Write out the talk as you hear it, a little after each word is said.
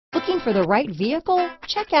Looking for the right vehicle?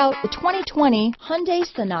 Check out the 2020 Hyundai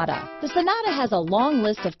Sonata. The Sonata has a long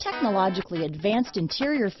list of technologically advanced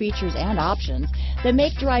interior features and options that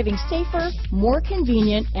make driving safer, more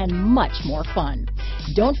convenient, and much more fun.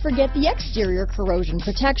 Don't forget the exterior corrosion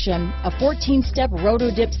protection, a 14-step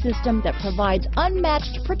roto-dip system that provides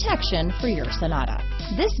unmatched protection for your Sonata.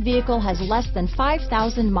 This vehicle has less than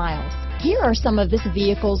 5,000 miles. Here are some of this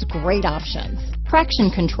vehicle's great options: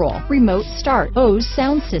 traction control, remote start, Bose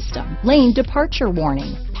sound system, lane departure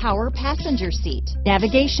warning, power passenger seat,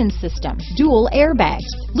 navigation system, dual airbags,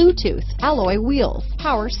 Bluetooth, alloy wheels,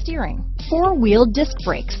 power steering, four-wheel disc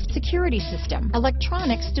brakes, security system,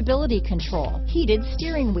 electronic stability control, heated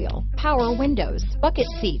steering wheel, power windows, bucket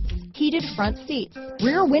seats, heated front seats,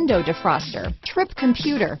 rear window defroster, trip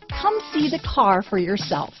computer. Come see the car for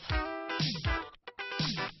yourself.